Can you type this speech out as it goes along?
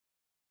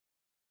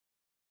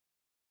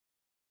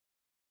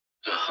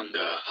A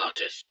hunger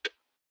artist.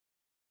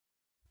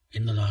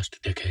 In the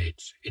last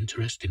decades,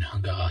 interest in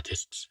hunger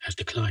artists has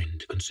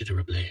declined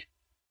considerably.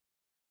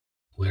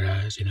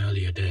 Whereas in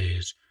earlier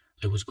days,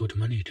 there was good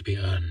money to be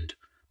earned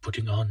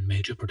putting on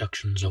major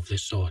productions of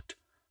this sort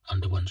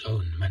under one's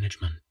own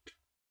management.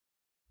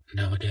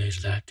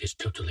 Nowadays that is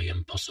totally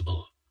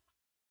impossible.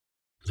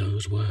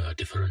 Those were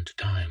different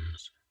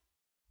times.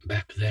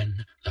 Back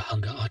then, the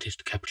hunger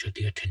artist captured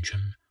the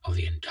attention of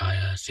the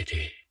entire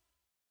city.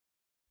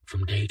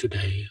 From day to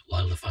day,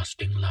 while the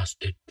fasting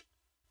lasted,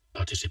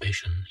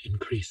 participation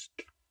increased.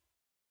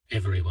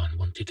 Everyone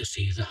wanted to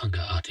see the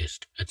hunger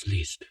artist at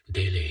least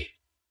daily.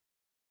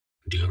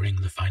 During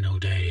the final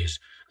days,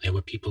 there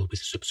were people with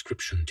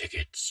subscription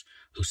tickets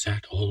who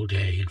sat all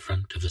day in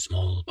front of the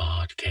small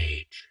barred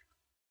cage.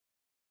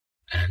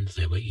 And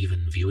there were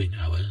even viewing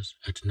hours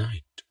at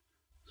night,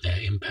 their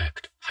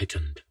impact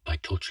heightened by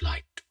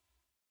torchlight.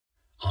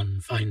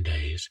 On fine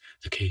days,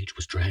 the cage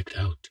was dragged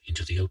out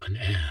into the open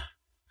air,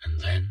 and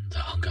then the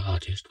hunger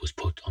artist was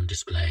put on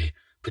display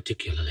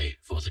particularly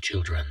for the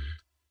children.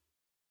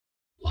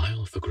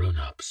 While for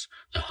grown-ups,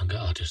 the hunger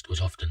artist was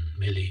often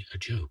merely a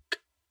joke,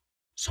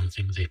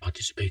 something they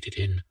participated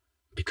in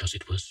because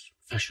it was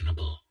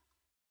fashionable.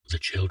 The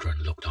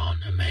children looked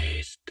on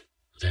amazed,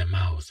 their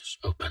mouths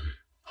open,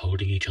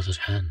 holding each other's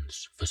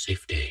hands for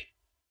safety,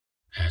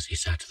 as he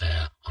sat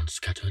there on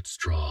scattered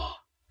straw,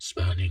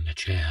 spurning a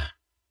chair,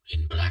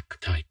 in black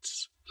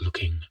tights,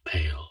 looking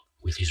pale,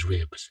 with his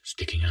ribs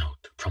sticking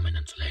out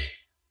prominently,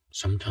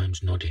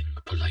 sometimes nodding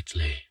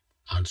politely,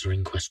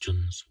 answering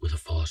questions with a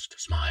forced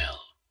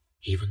smile,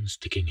 even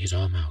sticking his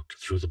arm out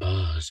through the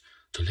bars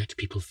to let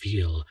people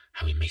feel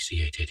how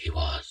emaciated he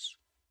was,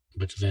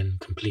 but then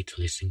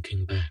completely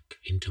sinking back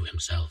into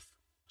himself,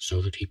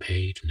 so that he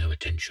paid no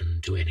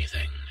attention to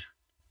anything,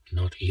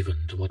 not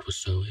even to what was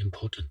so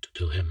important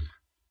to him,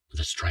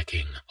 the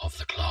striking of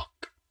the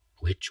clock,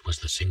 which was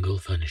the single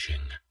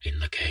furnishing in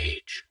the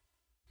cage,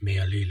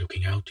 merely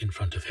looking out in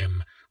front of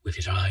him with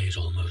his eyes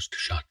almost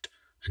shut,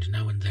 and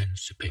now and then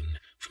sipping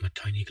from a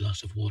tiny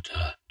glass of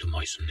water to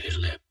moisten his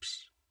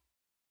lips.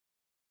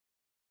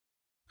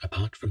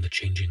 Apart from the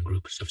changing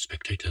groups of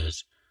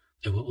spectators,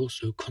 there were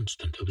also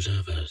constant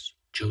observers,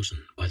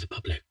 chosen by the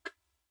public.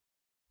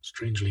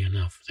 Strangely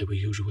enough, they were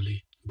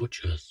usually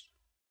butchers,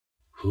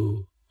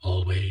 who,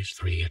 always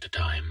 3 at a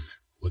time,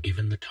 were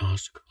given the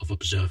task of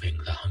observing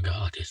the hunger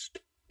artist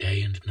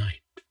day and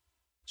night,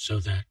 so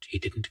that he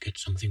didn't get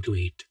something to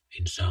eat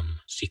in some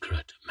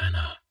secret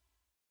manner.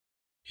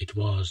 It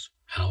was,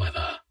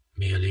 however,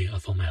 merely a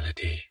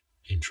formality,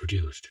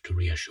 introduced to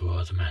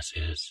reassure the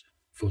masses,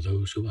 for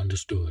those who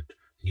understood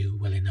knew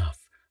well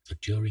enough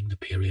that during the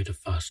period of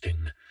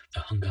fasting, the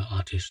hunger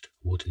artist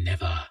would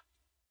never,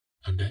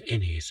 under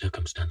any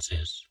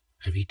circumstances,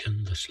 have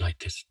eaten the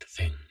slightest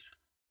thing,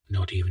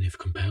 not even if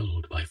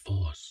compelled by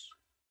force.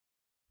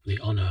 The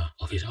honor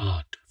of his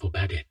art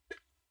forbade it.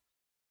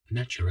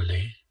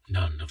 Naturally,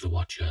 none of the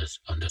watchers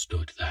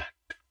understood that.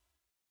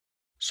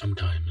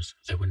 Sometimes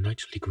there were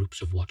nightly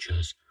groups of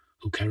watchers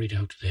who carried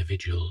out their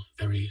vigil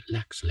very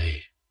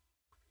laxly,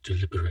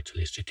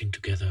 deliberately sitting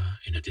together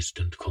in a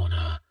distant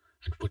corner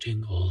and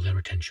putting all their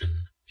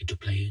attention into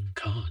playing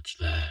cards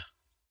there,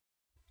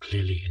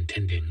 clearly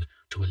intending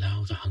to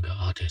allow the hunger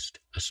artist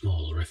a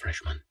small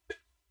refreshment,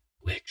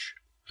 which,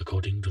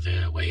 according to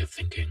their way of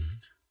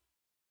thinking,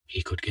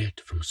 he could get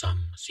from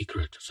some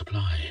secret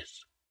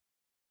supplies.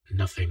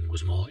 Nothing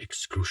was more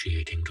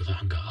excruciating to the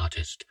hunger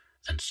artist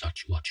than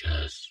such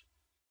watchers.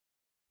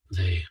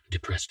 They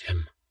depressed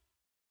him.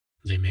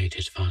 They made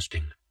his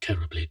fasting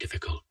terribly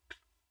difficult.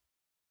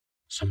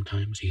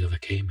 Sometimes he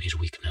overcame his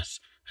weakness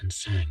and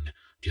sang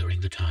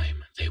during the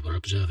time they were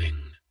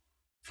observing,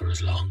 for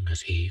as long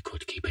as he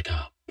could keep it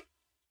up,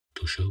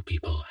 to show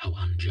people how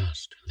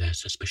unjust their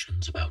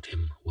suspicions about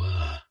him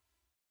were.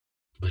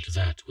 But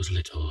that was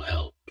little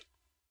help,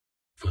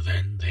 for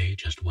then they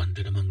just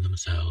wondered among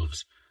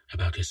themselves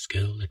about his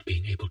skill at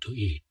being able to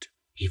eat,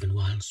 even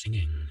while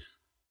singing.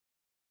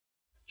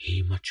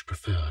 He much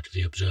preferred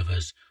the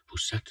observers who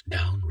sat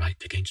down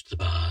right against the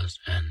bars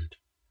and,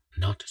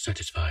 not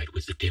satisfied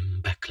with the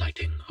dim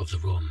backlighting of the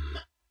room,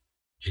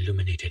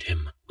 illuminated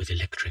him with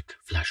electric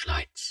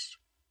flashlights.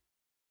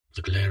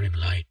 The glaring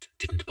light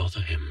didn't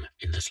bother him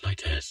in the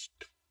slightest.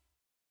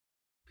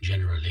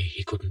 Generally,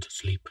 he couldn't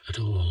sleep at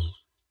all,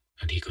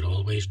 and he could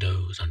always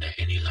doze under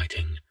any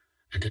lighting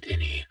and at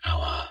any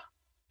hour,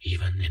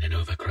 even in an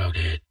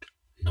overcrowded,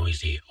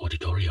 noisy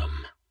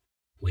auditorium.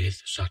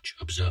 With such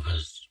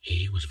observers,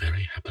 he was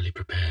very happily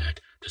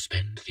prepared to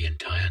spend the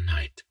entire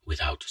night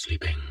without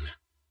sleeping.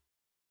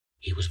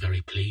 He was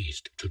very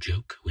pleased to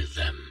joke with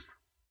them,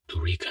 to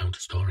recount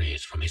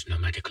stories from his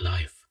nomadic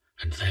life,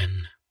 and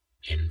then,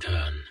 in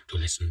turn, to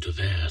listen to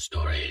their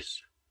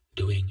stories,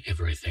 doing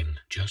everything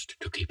just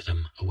to keep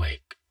them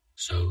awake,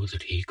 so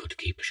that he could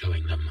keep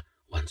showing them,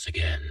 once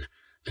again,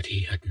 that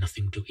he had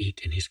nothing to eat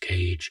in his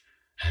cage,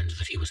 and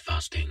that he was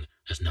fasting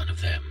as none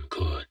of them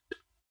could.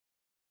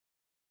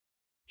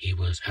 He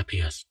was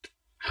happiest,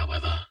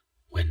 however,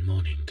 when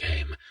morning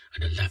came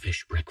and a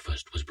lavish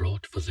breakfast was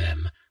brought for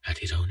them at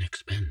his own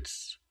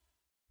expense,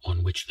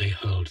 on which they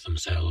hurled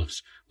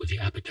themselves with the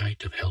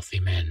appetite of healthy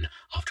men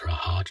after a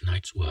hard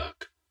night's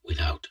work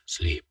without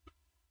sleep.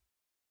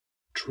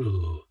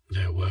 True,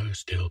 there were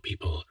still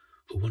people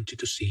who wanted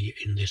to see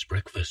in this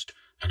breakfast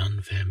an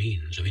unfair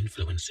means of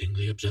influencing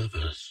the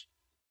observers.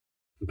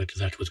 But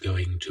that was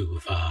going too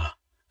far,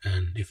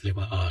 and if they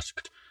were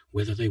asked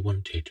whether they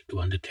wanted to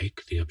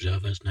undertake the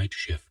observers' night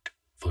shift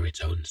for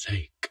its own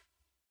sake,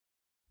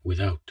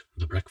 without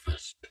the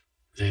breakfast,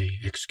 they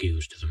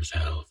excused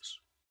themselves.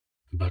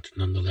 But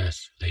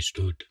nonetheless they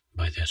stood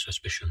by their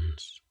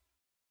suspicions.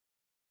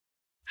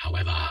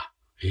 However,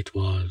 it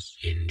was,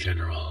 in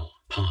general,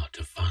 part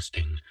of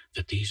fasting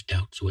that these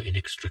doubts were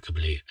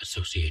inextricably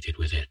associated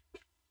with it.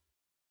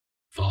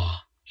 For,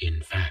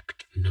 in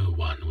fact, no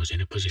one was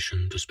in a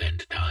position to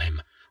spend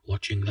time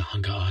watching the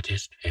hunger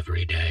artist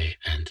every day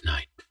and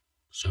night,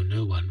 so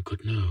no one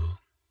could know,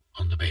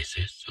 on the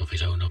basis of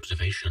his own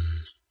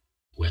observation,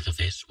 whether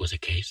this was a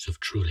case of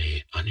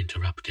truly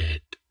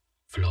uninterrupted,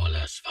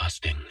 flawless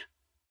fasting.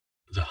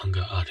 The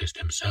hunger artist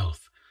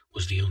himself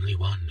was the only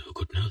one who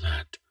could know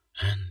that,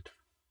 and,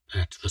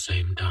 at the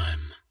same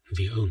time,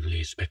 the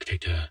only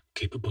spectator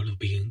capable of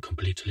being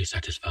completely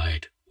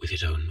satisfied with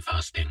his own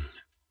fasting.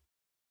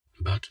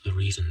 But the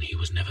reason he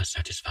was never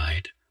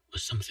satisfied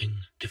was something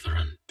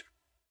different.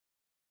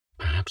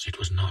 Perhaps it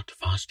was not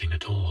fasting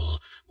at all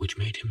which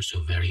made him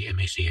so very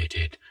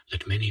emaciated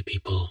that many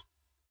people,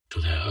 to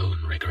their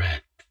own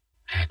regret,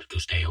 had to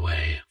stay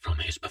away from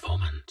his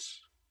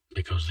performance,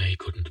 because they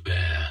couldn't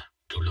bear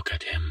to look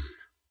at him.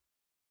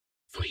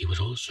 For he was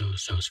also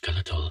so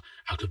skeletal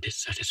out of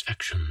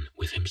dissatisfaction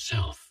with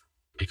himself,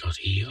 because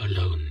he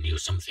alone knew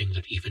something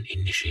that even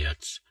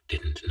initiates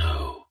didn't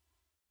know: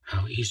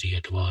 how easy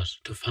it was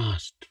to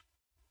fast.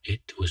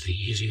 It was the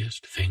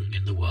easiest thing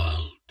in the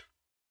world.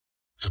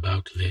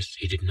 About this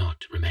he did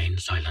not remain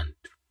silent,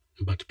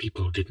 but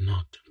people did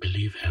not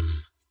believe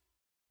him.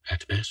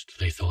 At best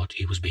they thought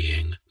he was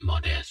being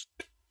modest.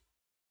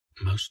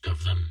 Most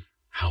of them,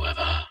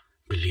 however,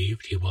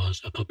 believed he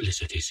was a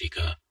publicity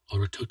seeker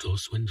or a total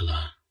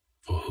swindler,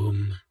 for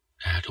whom,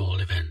 at all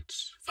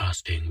events,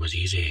 fasting was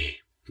easy,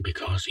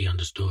 because he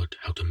understood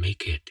how to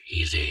make it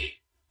easy,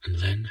 and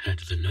then had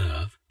the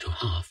nerve to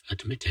half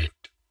admit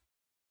it.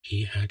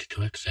 He had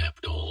to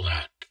accept all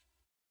that.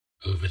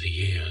 Over the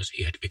years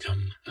he had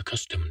become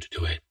accustomed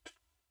to it.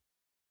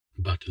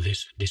 But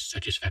this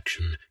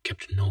dissatisfaction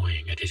kept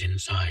gnawing at his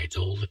insides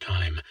all the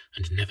time,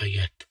 and never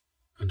yet,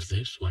 and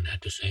this one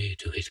had to say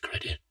to his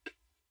credit,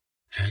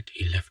 had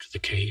he left the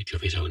cage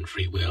of his own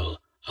free will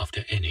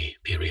after any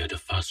period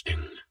of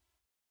fasting.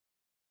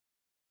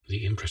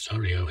 The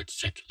impresario had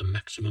set the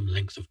maximum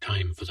length of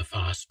time for the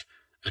fast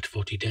at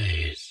 40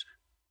 days.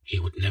 He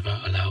would never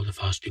allow the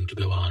fasting to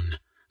go on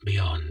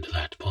beyond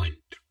that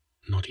point,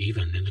 not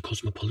even in the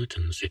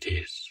cosmopolitan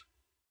cities.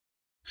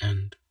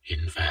 And,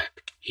 in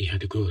fact, he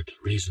had a good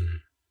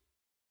reason.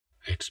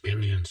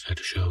 Experience had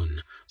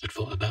shown that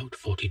for about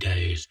 40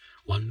 days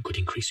one could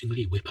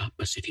increasingly whip up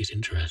a city's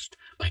interest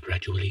by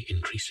gradually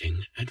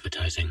increasing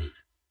advertising,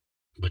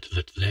 but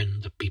that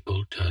then the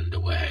people turned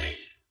away.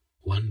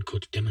 One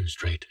could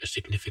demonstrate a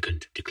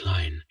significant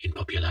decline in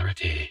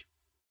popularity.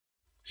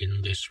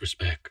 In this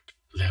respect,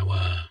 there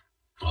were,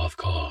 of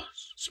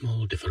course,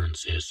 small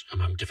differences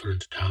among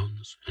different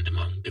towns and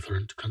among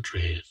different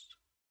countries.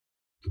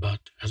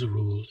 But, as a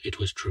rule, it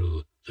was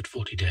true that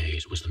 40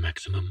 days was the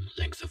maximum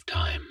length of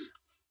time.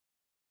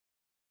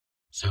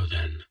 So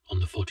then, on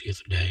the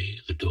 40th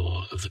day, the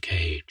door of the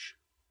cage,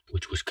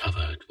 which was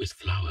covered with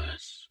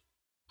flowers,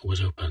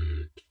 was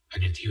opened.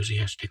 An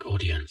enthusiastic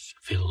audience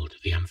filled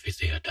the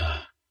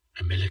amphitheater.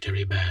 A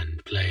military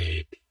band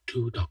played.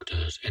 2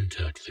 doctors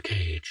entered the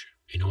cage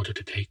in order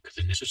to take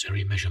the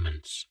necessary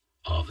measurements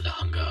of the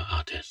hunger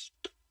artist.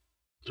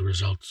 The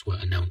results were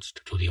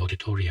announced to the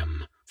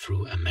auditorium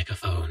through a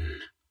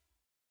megaphone.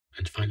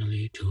 And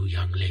finally 2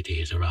 young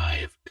ladies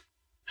arrived,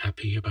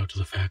 happy about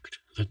the fact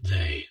that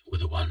they were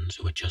the ones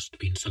who had just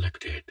been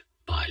selected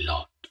by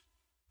lot,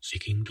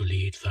 seeking to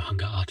lead the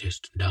hunger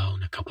artist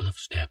down a couple of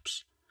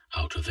steps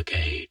out of the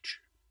cage,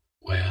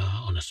 where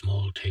on a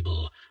small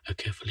table a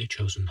carefully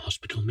chosen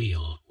hospital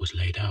meal was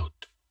laid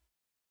out.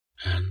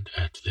 And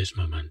at this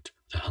moment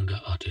the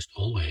hunger artist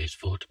always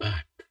fought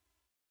back.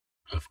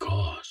 Of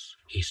course,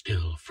 he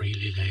still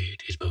freely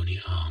laid his bony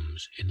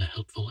arms in the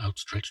helpful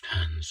outstretched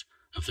hands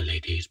of the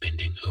ladies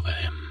bending over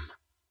him,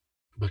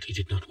 but he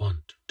did not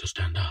want to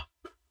stand up.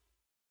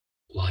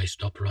 Why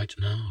stop right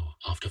now,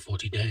 after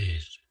 40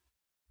 days?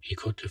 He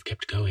could have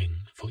kept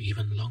going for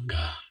even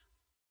longer,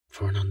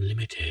 for an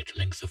unlimited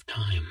length of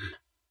time.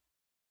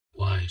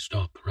 Why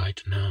stop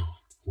right now,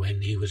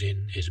 when he was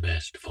in his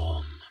best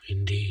form,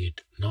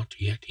 indeed, not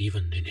yet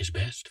even in his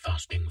best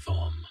fasting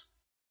form?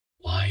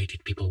 Why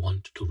did people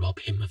want to rob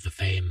him of the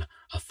fame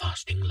of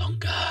fasting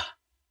longer?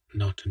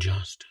 Not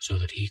just so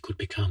that he could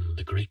become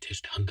the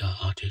greatest hunger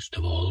artist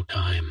of all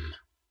time,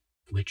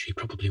 which he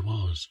probably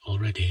was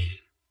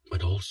already,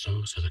 but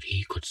also so that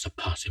he could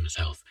surpass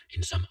himself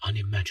in some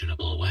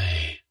unimaginable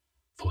way,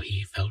 for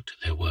he felt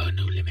there were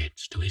no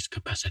limits to his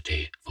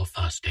capacity for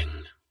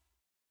fasting.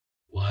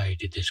 Why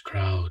did this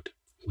crowd,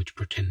 which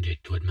pretended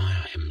to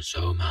admire him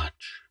so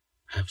much,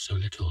 have so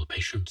little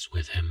patience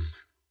with him?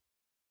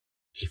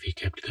 If he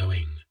kept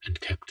going and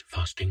kept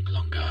fasting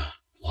longer,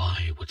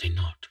 why would they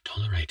not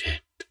tolerate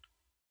it?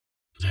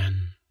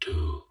 Then,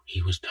 too,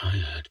 he was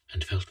tired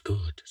and felt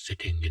good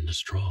sitting in the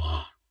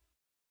straw.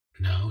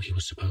 Now he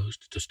was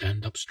supposed to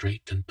stand up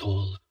straight and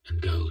tall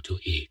and go to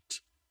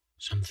eat,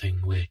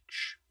 something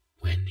which,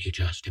 when he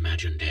just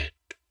imagined it,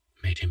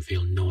 made him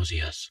feel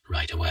nauseous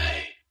right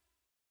away.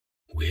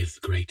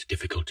 With great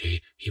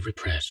difficulty he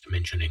repressed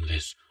mentioning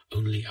this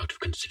only out of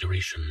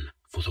consideration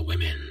for the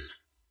women.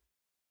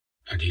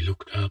 And he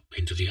looked up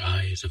into the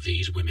eyes of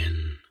these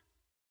women,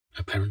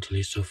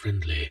 apparently so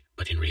friendly,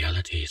 but in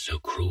reality so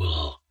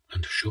cruel,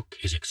 and shook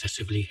his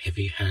excessively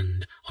heavy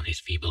hand on his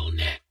feeble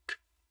neck.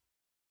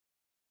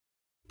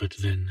 But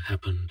then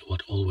happened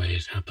what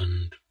always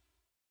happened.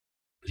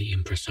 The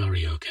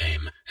impresario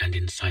came, and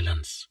in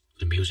silence,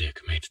 the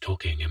music made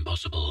talking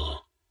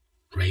impossible,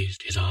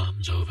 raised his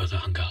arms over the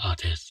hunger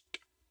artist,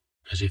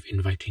 as if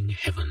inviting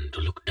heaven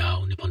to look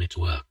down upon its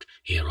work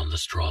here on the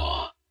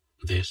straw.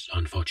 This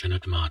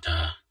unfortunate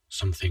martyr,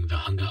 something the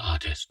hunger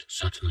artist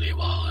certainly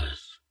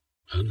was,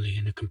 only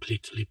in a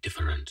completely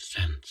different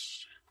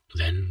sense,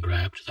 then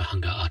grabbed the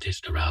hunger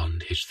artist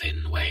around his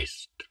thin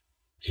waist,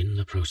 in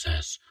the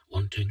process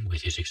wanting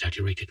with his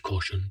exaggerated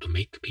caution to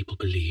make people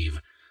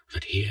believe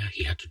that here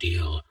he had to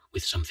deal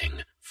with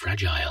something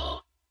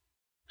fragile,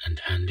 and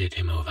handed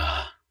him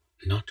over,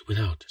 not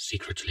without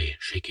secretly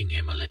shaking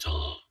him a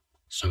little,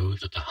 so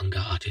that the hunger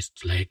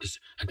artist's legs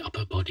and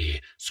upper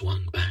body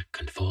swung back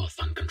and forth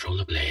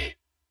uncontrollably,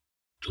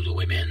 to the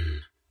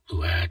women,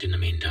 who had in the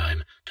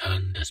meantime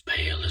turned as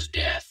pale as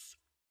death.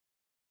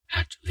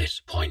 At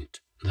this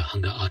point, the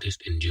hunger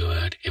artist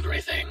endured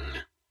everything.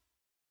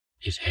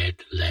 His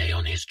head lay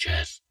on his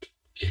chest.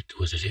 It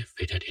was as if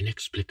it had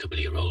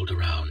inexplicably rolled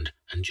around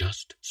and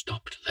just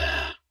stopped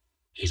there.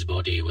 His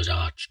body was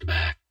arched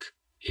back.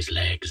 His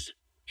legs,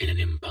 in an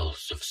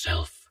impulse of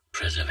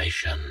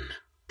self-preservation,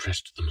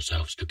 pressed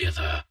themselves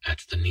together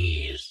at the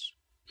knees,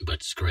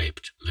 but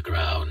scraped the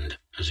ground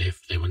as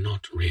if they were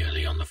not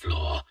really on the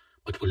floor,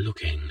 but were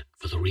looking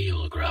for the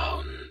real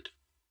ground.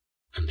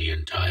 And the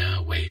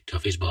entire weight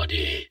of his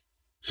body,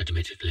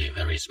 admittedly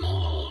very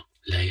small,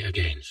 lay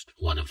against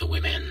one of the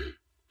women,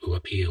 who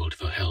appealed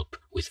for help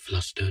with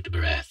flustered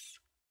breath,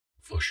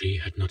 for she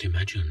had not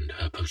imagined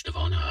her post of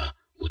honor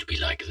would be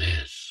like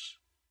this,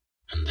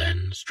 and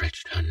then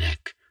stretched her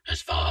neck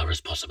as far as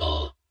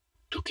possible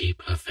to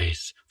keep her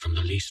face from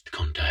the least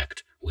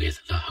contact with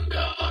the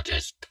hunger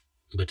artist.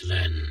 But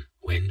then,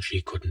 when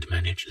she couldn't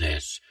manage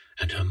this,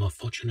 and her more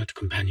fortunate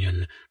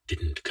companion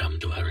didn't come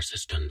to her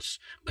assistance,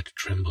 but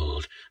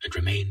trembled and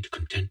remained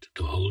content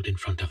to hold in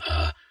front of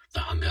her the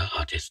hunger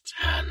artist's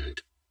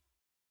hand,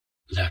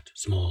 that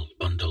small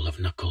bundle of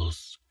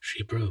knuckles,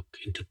 she broke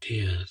into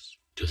tears,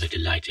 to the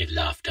delighted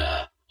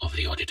laughter of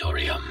the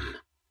auditorium,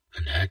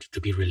 and had to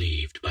be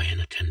relieved by an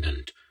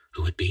attendant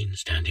who had been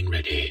standing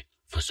ready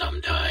for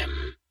some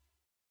time.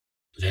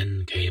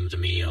 Then came the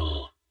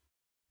meal.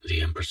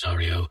 The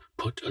impresario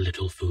put a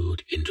little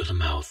food into the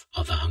mouth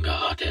of the hunger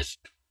artist,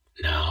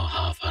 now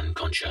half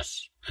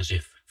unconscious, as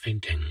if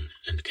fainting,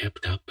 and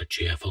kept up a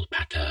cheerful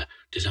patter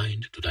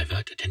designed to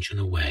divert attention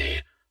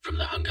away from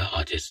the hunger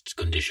artist's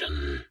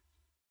condition.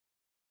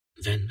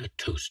 Then a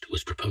toast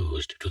was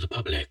proposed to the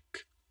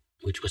public,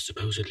 which was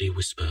supposedly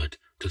whispered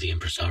to the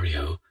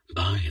impresario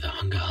by the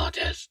hunger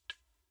artist.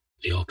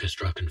 The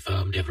orchestra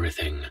confirmed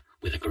everything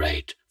with a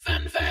great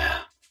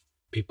fanfare.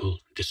 People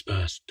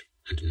dispersed,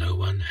 and no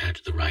one had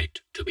the right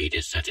to be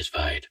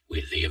dissatisfied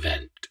with the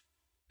event.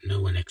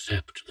 No one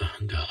except the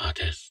hunger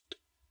artist.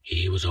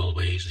 He was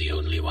always the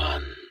only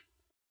one.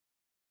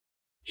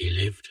 He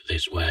lived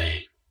this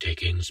way,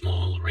 taking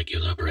small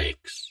regular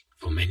breaks,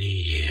 for many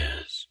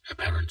years,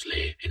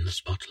 apparently in the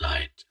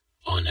spotlight,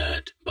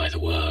 honored by the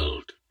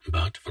world.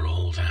 But for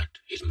all that,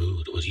 his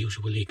mood was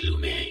usually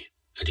gloomy,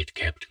 and it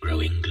kept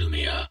growing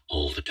gloomier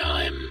all the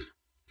time,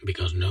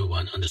 because no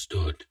one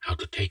understood how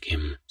to take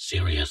him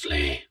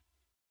seriously.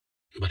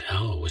 But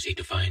how was he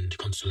to find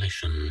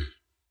consolation?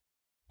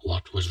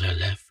 What was there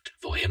left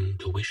for him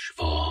to wish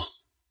for?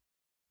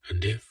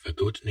 And if a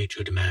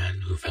good-natured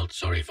man who felt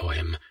sorry for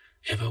him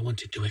ever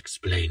wanted to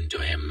explain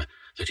to him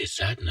that his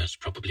sadness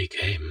probably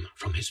came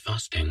from his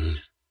fasting,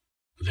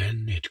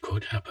 then it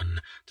could happen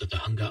that the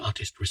hunger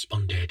artist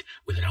responded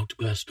with an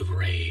outburst of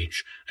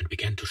rage and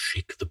began to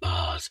shake the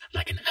bars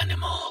like an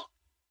animal,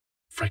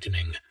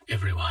 frightening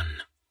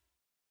everyone.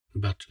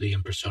 But the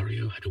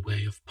impresario had a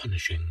way of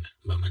punishing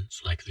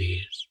moments like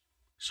these,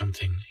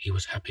 something he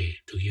was happy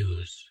to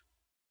use.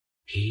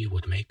 He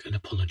would make an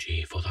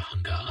apology for the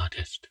hunger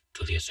artist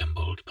to the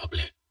assembled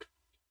public,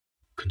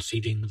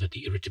 conceding that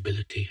the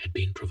irritability had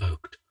been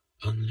provoked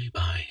only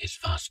by his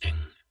fasting,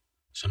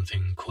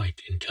 something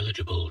quite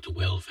intelligible to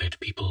well-fed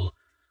people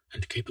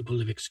and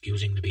capable of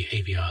excusing the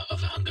behavior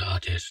of the hunger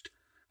artist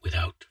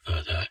without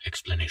further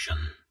explanation.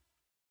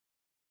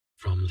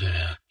 From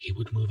there, he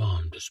would move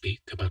on to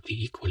speak about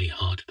the equally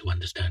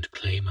hard-to-understand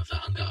claim of the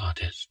hunger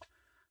artist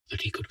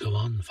that he could go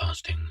on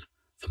fasting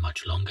for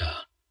much longer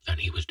than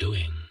he was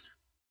doing.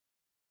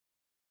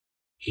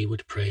 He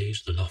would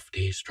praise the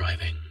lofty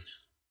striving,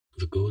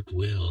 the good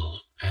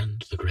will,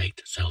 and the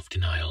great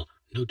self-denial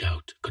no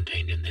doubt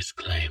contained in this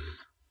claim,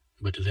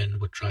 but then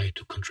would try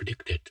to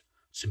contradict it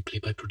simply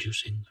by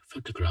producing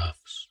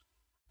photographs,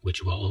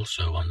 which were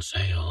also on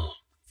sale,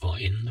 for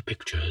in the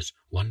pictures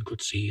one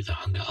could see the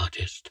hunger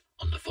artist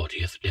on the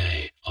 40th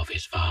day of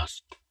his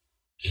fast,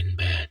 in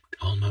bed,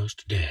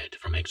 almost dead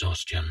from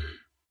exhaustion.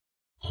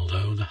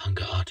 Although the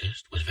hunger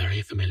artist was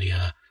very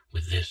familiar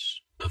with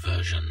this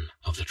perversion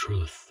of the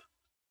truth,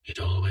 it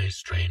always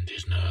strained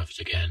his nerves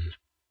again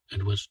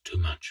and was too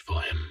much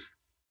for him.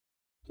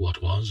 What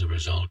was a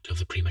result of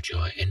the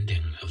premature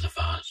ending of the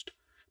fast,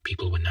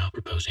 people were now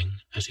proposing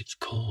as its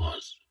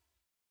cause.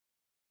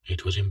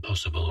 It was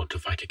impossible to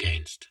fight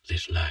against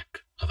this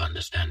lack of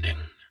understanding,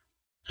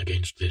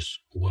 against this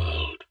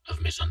world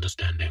of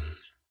misunderstanding.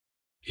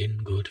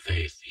 In good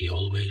faith, he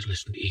always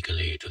listened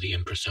eagerly to the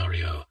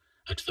impresario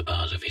at the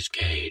bars of his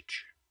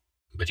cage,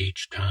 but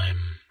each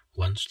time,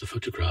 once the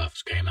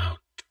photographs came out,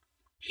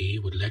 he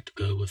would let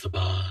go of the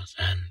bars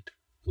and,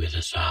 with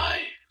a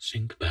sigh,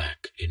 sink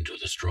back into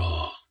the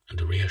straw, and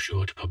the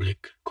reassured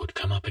public could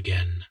come up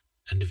again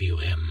and view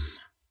him.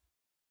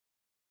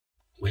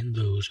 When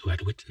those who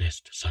had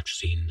witnessed such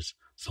scenes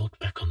thought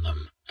back on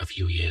them a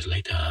few years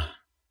later,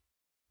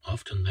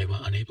 often they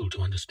were unable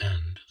to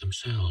understand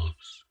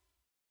themselves.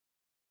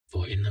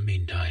 For in the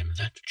meantime,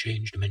 that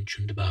change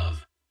mentioned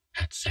above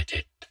had set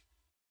it.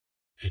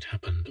 It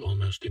happened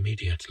almost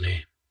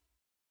immediately.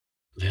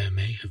 There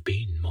may have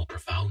been more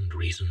profound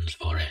reasons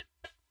for it,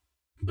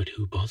 but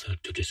who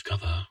bothered to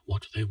discover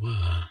what they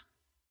were?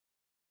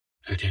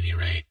 At any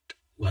rate,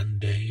 one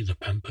day the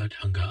pampered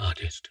hunger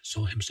artist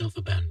saw himself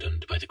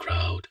abandoned by the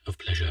crowd of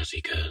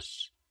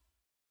pleasure-seekers,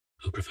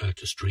 who preferred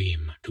to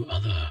stream to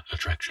other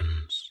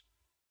attractions.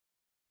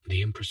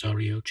 The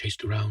impresario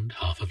chased around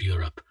half of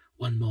Europe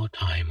one more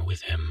time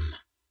with him,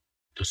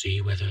 to see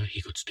whether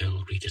he could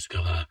still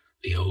rediscover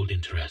the old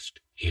interest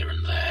here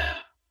and there.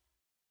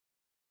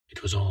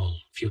 It was all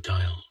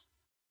futile.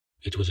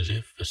 It was as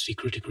if a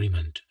secret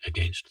agreement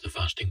against the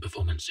fasting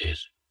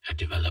performances had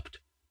developed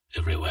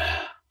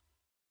everywhere.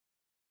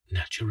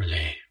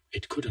 Naturally,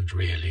 it couldn't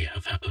really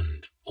have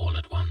happened all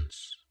at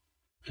once,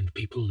 and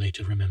people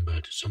later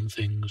remembered some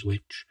things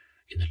which,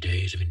 in the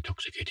days of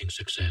intoxicating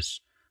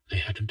success, they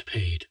hadn't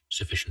paid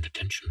sufficient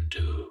attention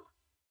to.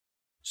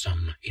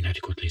 Some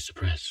inadequately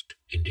suppressed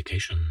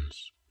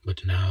indications,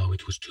 but now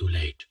it was too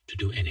late to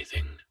do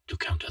anything to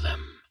counter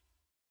them.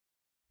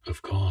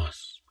 Of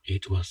course,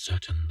 it was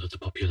certain that the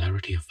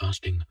popularity of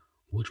fasting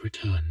would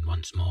return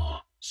once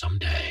more some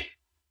day,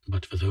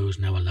 but for those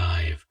now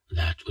alive,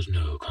 that was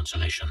no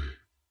consolation.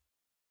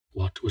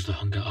 What was the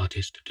hunger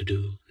artist to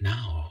do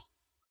now?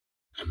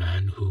 A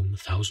man whom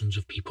thousands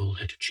of people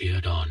had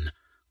cheered on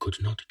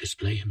could not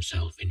display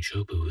himself in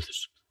show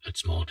booths at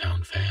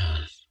small-town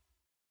fairs.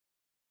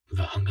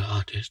 The hunger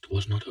artist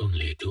was not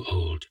only too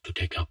old to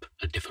take up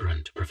a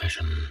different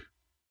profession,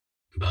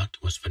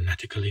 but was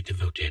fanatically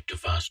devoted to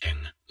fasting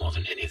more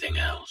than anything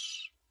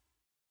else.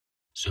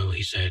 So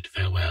he said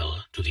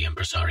farewell to the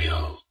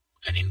impresario,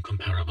 an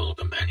incomparable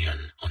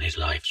companion on his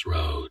life's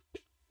road,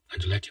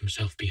 and let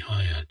himself be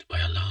hired by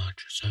a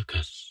large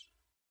circus.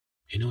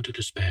 In order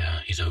to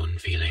spare his own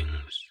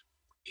feelings,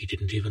 he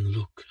didn't even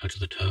look at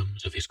the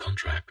terms of his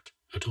contract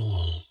at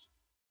all.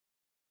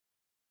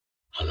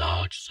 A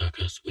large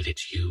circus with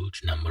its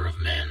huge number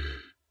of men,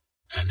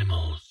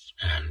 animals,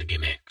 and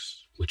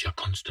gimmicks, which are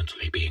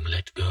constantly being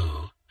let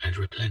go and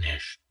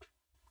replenished,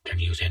 can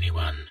use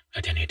anyone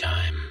at any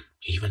time,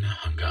 even a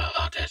hunger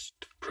artist,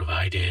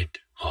 provided,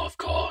 of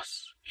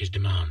course, his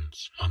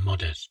demands are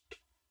modest.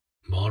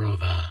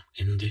 Moreover,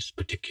 in this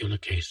particular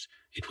case,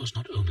 it was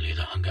not only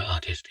the hunger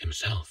artist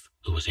himself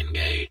who was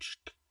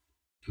engaged,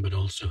 but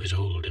also his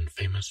old and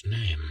famous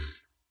name.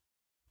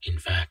 In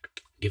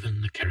fact,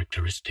 given the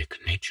characteristic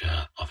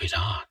nature of his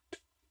art,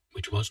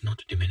 which was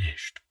not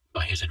diminished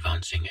by his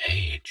advancing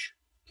age,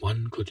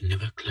 one could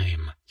never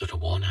claim that a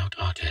worn-out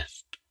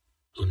artist,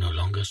 who no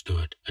longer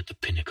stood at the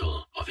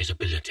pinnacle of his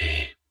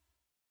ability,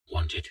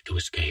 wanted to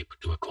escape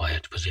to a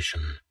quiet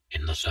position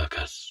in the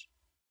circus.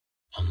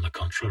 On the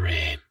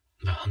contrary,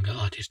 the hunger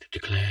artist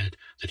declared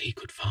that he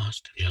could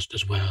fast just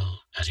as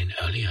well as in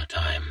earlier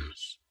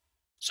times,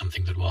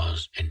 something that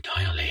was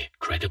entirely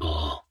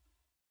credible.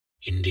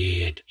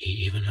 Indeed, he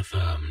even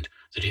affirmed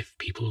that if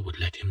people would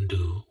let him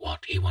do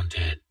what he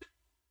wanted,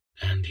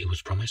 and he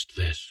was promised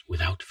this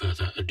without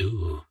further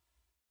ado,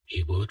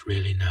 he would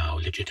really now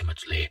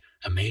legitimately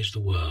amaze the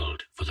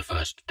world for the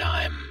first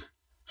time,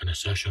 an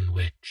assertion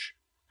which,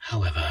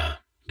 however,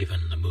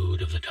 given the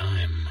mood of the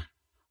time,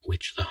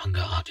 which the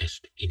hunger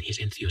artist in his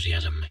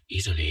enthusiasm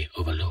easily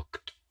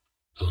overlooked,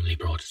 only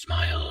brought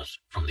smiles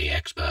from the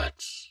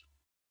experts.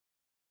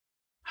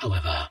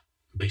 However,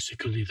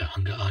 basically the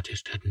hunger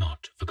artist had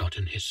not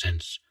forgotten his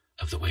sense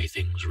of the way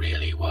things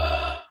really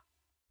were.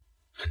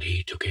 and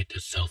he took it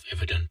as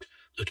self-evident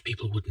that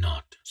people would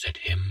not set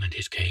him and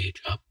his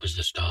cage up as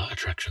the star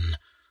attraction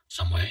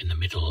somewhere in the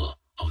middle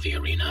of the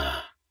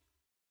arena,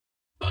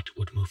 but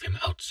would move him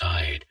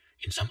outside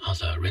in some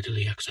other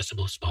readily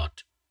accessible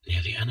spot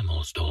near the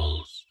animal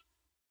stalls.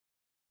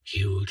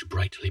 Huge,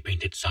 brightly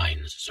painted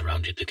signs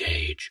surrounded the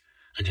cage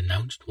and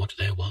announced what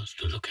there was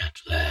to look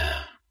at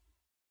there.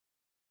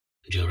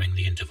 During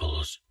the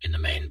intervals in the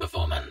main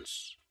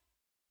performance,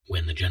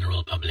 when the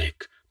general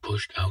public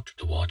pushed out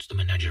towards the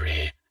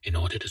menagerie in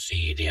order to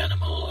see the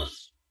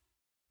animals,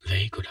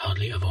 they could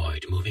hardly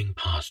avoid moving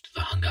past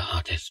the hunger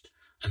artist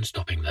and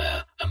stopping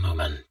there a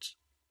moment.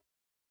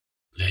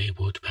 They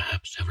would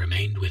perhaps have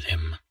remained with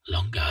him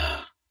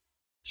longer,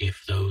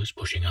 if those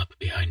pushing up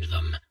behind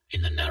them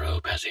in the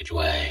narrow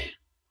passageway,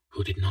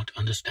 who did not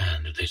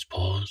understand this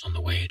pause on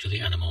the way to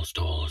the animal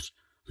stalls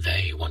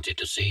they wanted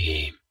to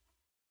see,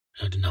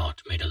 had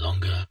not made a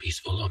longer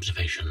peaceful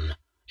observation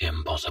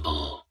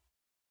impossible.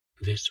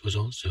 This was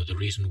also the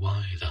reason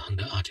why the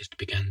hunger artist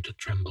began to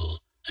tremble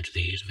at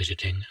these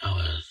visiting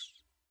hours,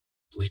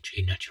 which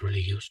he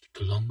naturally used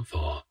to long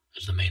for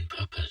as the main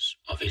purpose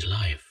of his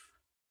life.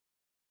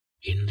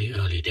 In the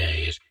early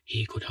days,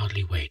 he could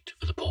hardly wait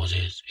for the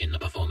pauses in the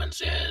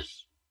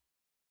performances.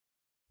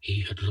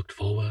 He had looked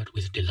forward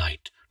with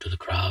delight to the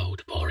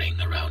crowd pouring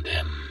around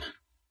him,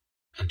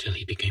 until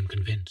he became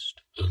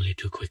convinced only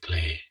too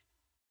quickly,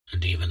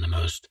 and even the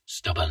most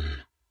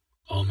stubborn,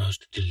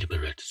 almost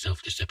deliberate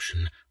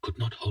self-deception could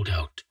not hold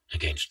out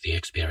against the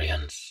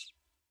experience,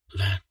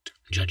 that,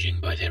 judging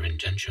by their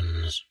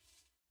intentions,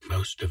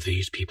 most of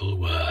these people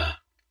were,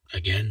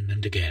 again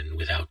and again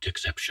without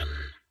exception,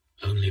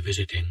 only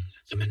visiting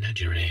the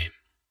menagerie,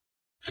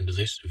 and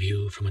this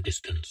view from a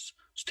distance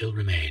still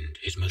remained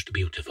his most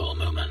beautiful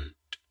moment.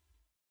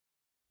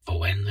 For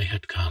when they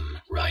had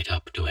come right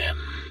up to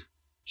him,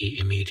 he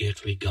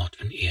immediately got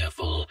an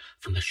earful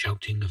from the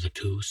shouting of the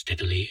two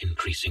steadily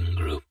increasing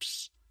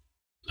groups,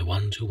 the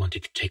ones who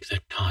wanted to take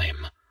their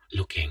time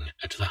looking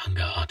at the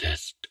hunger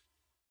artist,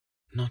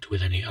 not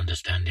with any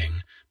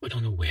understanding, but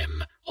on a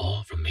whim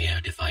or from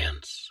mere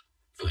defiance.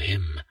 For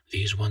him,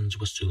 these ones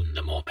were soon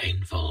the more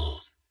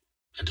painful,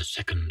 and a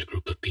second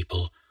group of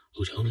people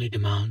whose only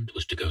demand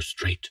was to go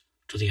straight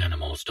to the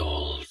animal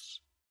stalls.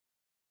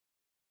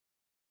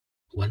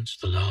 Once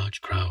the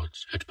large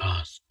crowds had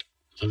passed,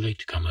 the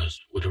latecomers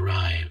would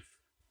arrive,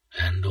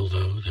 and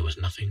although there was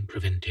nothing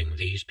preventing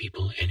these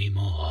people any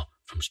more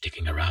from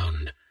sticking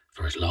around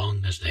for as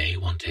long as they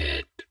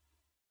wanted,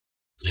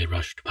 they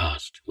rushed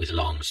past with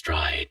long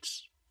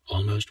strides,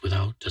 almost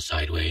without a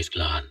sideways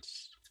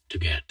glance, to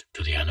get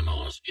to the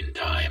animals in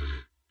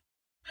time.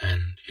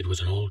 And it was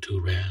an all too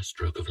rare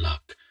stroke of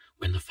luck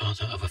when the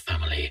father of a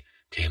family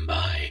came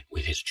by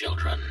with his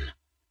children,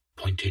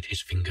 pointed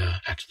his finger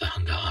at the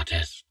hunger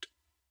artist,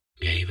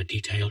 gave a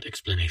detailed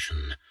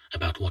explanation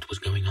about what was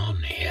going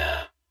on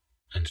here,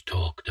 and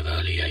talked of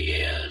earlier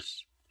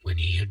years when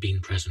he had been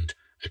present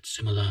at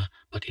similar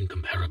but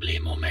incomparably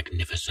more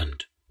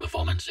magnificent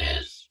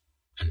performances.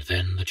 And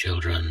then the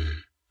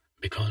children,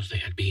 because they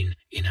had been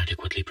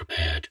inadequately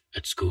prepared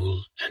at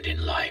school and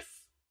in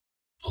life,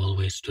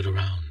 always stood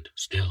around,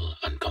 still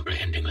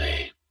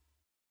uncomprehendingly.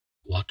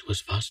 What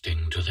was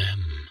fasting to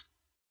them?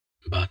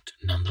 But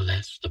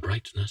nonetheless the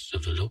brightness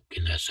of the look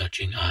in their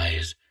searching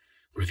eyes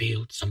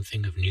revealed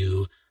something of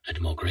new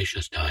and more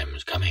gracious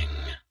times coming.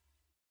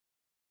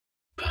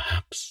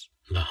 Perhaps,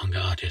 the hunger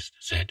artist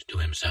said to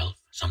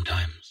himself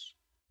sometimes,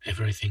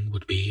 everything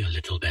would be a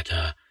little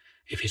better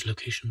if his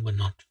location were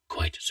not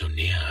quite so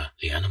near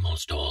the animal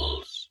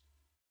stalls.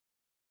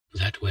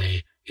 That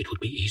way it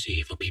would be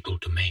easy for people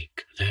to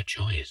make their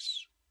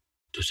choice,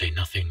 to say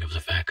nothing of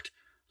the fact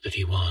that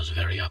he was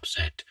very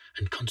upset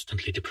and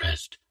constantly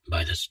depressed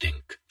by the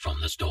stink from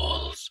the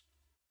stalls,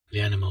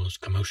 the animals'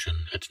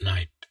 commotion at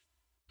night,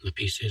 the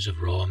pieces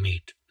of raw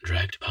meat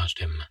dragged past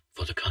him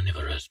for the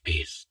carnivorous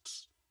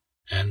beasts,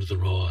 and the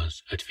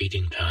roars at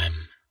feeding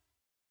time.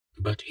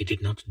 But he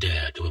did not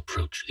dare to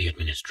approach the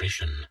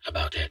administration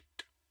about it.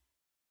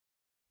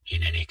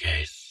 In any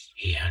case,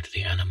 he had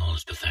the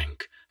animals to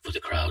thank for the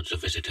crowds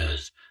of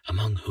visitors,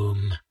 among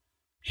whom,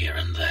 here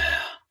and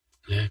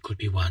there could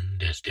be one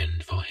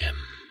destined for him,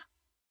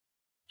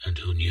 and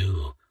who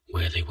knew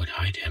where they would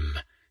hide him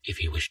if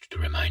he wished to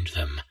remind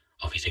them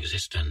of his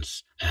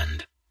existence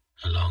and,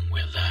 along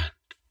with that,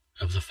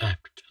 of the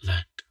fact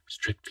that,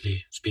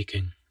 strictly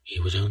speaking, he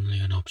was only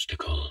an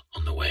obstacle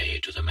on the way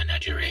to the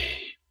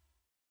menagerie.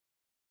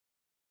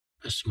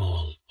 A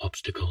small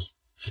obstacle,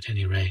 at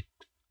any rate,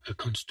 a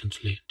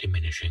constantly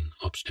diminishing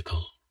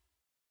obstacle.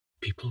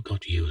 People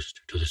got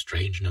used to the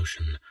strange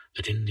notion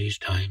that in these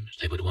times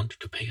they would want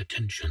to pay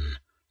attention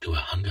to a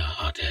hunger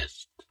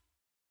artist.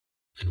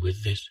 And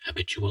with this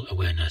habitual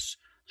awareness,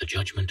 the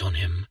judgment on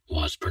him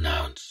was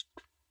pronounced.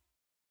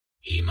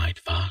 He might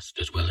fast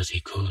as well as he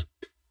could,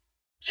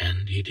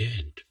 and he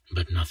did,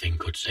 but nothing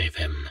could save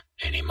him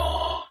any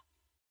more.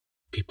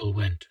 People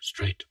went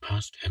straight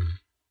past him.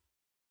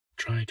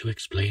 Try to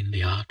explain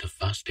the art of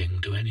fasting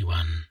to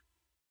anyone.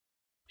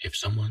 If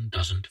someone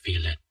doesn't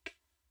feel it,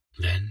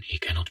 then he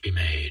cannot be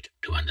made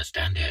to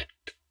understand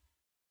it.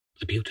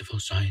 The beautiful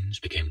signs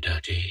became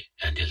dirty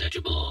and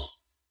illegible.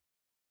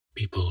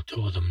 People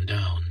tore them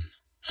down,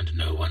 and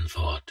no one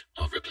thought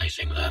of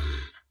replacing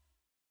them.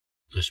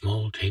 The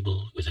small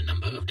table with the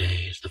number of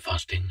days the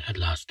fasting had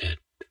lasted,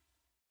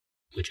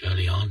 which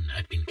early on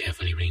had been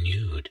carefully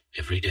renewed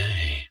every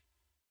day,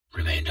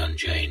 remained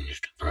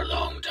unchanged for a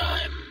long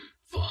time,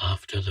 for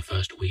after the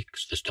first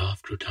weeks the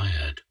staff grew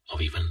tired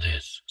of even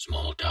this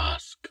small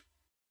task.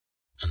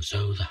 And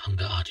so the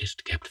hunger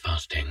artist kept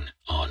fasting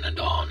on and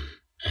on,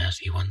 as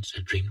he once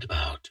had dreamed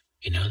about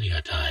in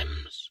earlier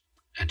times,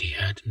 and he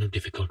had no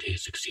difficulty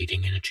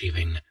succeeding in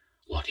achieving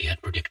what he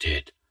had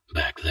predicted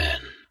back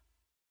then.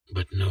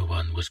 But no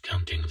one was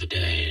counting the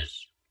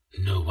days.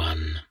 No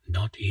one,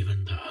 not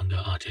even the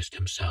hunger artist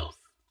himself,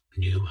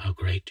 knew how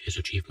great his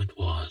achievement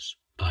was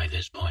by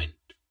this point,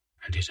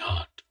 and his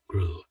heart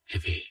grew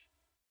heavy.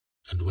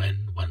 And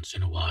when, once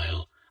in a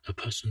while, a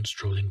person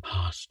strolling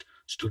past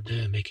stood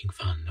there making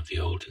fun of the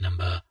old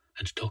number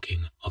and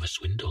talking of a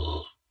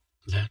swindle,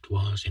 that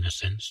was in a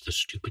sense the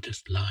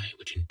stupidest lie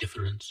which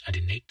indifference and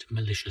innate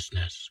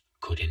maliciousness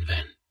could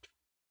invent.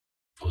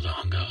 For the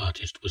hunger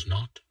artist was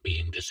not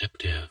being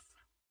deceptive.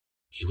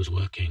 He was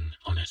working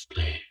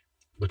honestly,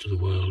 but the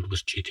world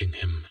was cheating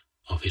him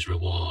of his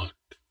reward.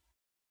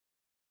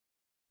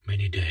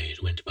 Many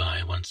days went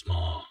by once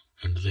more,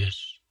 and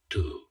this,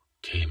 too,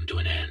 came to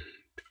an end.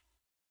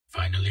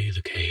 Finally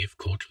the cave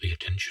caught the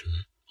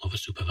attention of a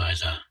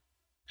supervisor,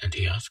 and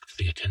he asked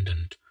the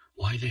attendant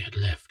why they had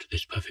left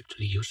this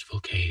perfectly useful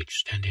cage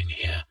standing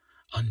here,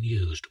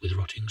 unused with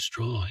rotting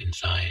straw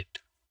inside.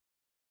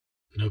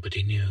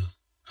 Nobody knew,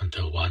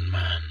 until one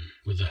man,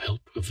 with the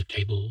help of the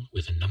table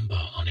with a number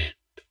on it,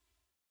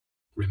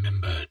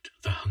 remembered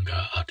the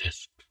hunger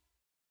artist.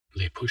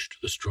 They pushed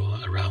the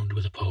straw around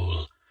with a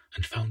pole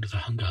and found the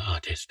hunger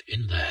artist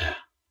in there.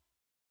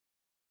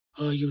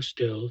 "Are you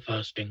still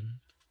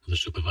fasting?" the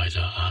supervisor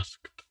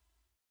asked.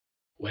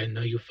 "When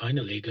are you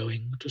finally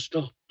going to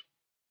stop?"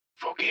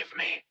 "Forgive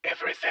me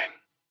everything,"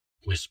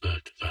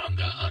 whispered the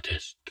hunger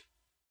artist.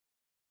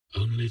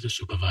 Only the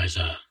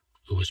supervisor,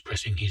 who was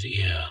pressing his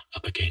ear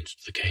up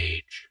against the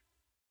cage,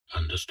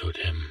 understood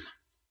him.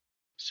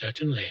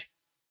 "Certainly,"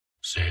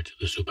 said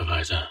the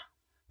supervisor,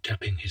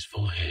 tapping his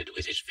forehead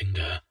with his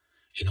finger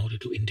in order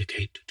to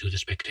indicate to the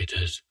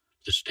spectators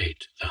the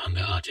state the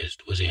hunger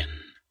artist was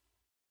in.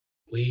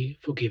 "We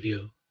forgive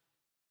you."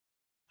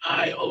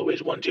 "I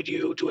always wanted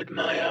you to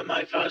admire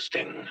my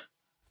fasting,"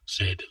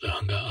 said the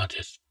hunger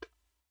artist.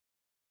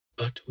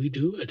 "But we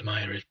do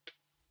admire it,"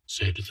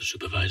 said the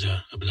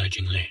supervisor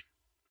obligingly.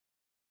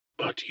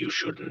 "But you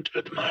shouldn't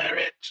admire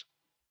it,"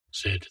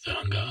 said the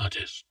hunger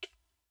artist.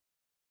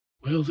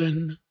 "Well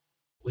then,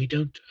 we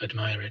don't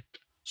admire it,"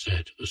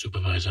 said the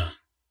supervisor.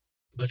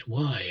 "But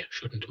why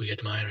shouldn't we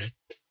admire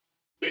it?"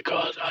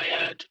 "Because I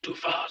had to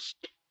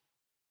fast.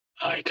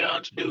 I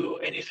can't do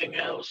anything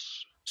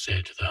else,"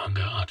 said the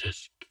hunger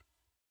artist.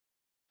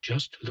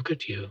 "Just look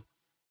at you,"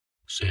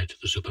 said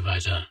the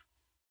supervisor.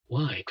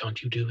 "Why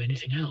can't you do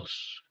anything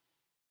else?"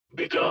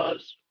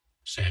 "Because,"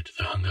 said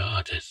the hunger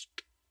artist,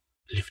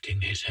 lifting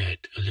his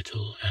head a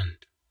little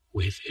and,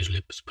 with his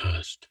lips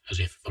pursed as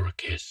if for a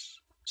kiss,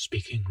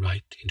 speaking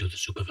right into the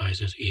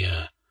supervisor's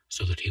ear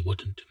so that he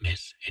wouldn't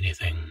miss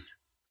anything.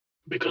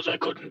 "Because I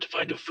couldn't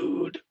find a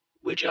food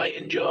which I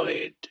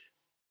enjoyed.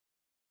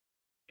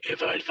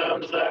 If I'd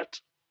found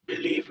that,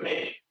 believe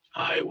me,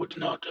 I would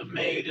not have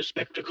made a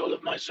spectacle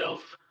of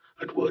myself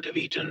and would have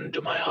eaten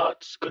to my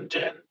heart's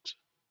content,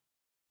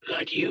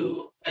 like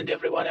you and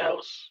everyone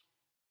else."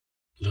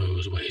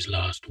 Those were his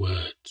last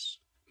words,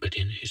 but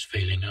in his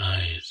failing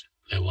eyes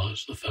there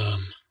was the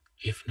firm,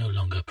 if no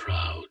longer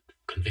proud,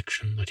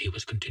 conviction that he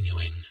was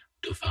continuing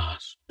to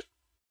fast.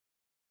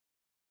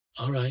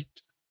 "All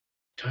right,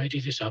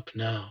 tidy this up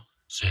now,"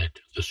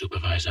 said the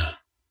supervisor,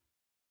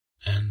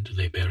 and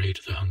they buried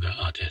the hunger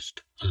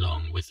artist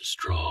along with the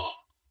straw.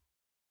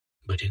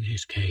 But in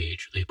his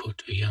cage they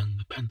put a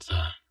young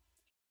panther.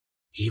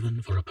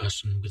 Even for a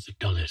person with the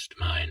dullest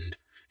mind,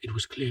 it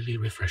was clearly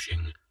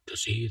refreshing to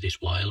see this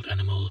wild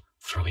animal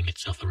throwing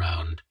itself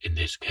around in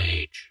this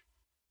cage,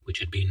 which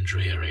had been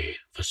dreary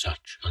for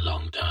such a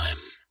long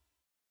time.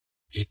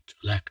 It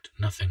lacked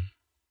nothing.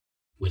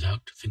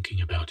 Without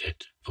thinking about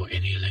it for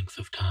any length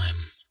of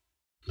time,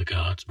 the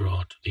guards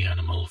brought the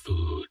animal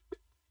food.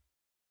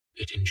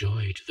 It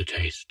enjoyed the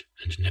taste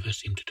and never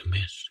seemed to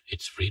miss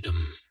its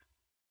freedom.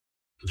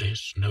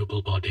 This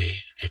noble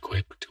body,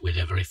 equipped with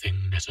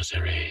everything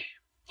necessary,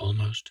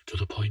 almost to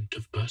the point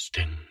of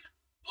bursting,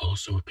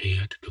 also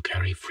appeared to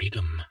carry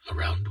freedom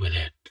around with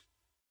it.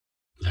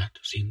 That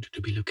seemed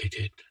to be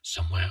located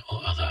somewhere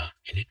or other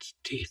in its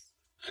teeth,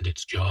 and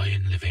its joy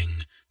in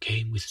living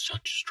came with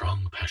such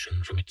strong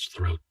passion from its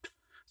throat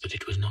that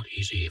it was not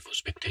easy for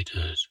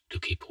spectators to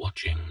keep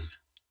watching.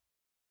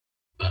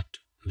 But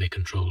they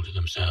controlled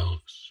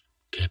themselves,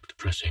 kept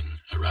pressing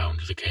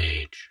around the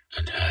cage,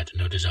 and had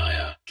no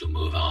desire to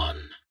move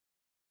on.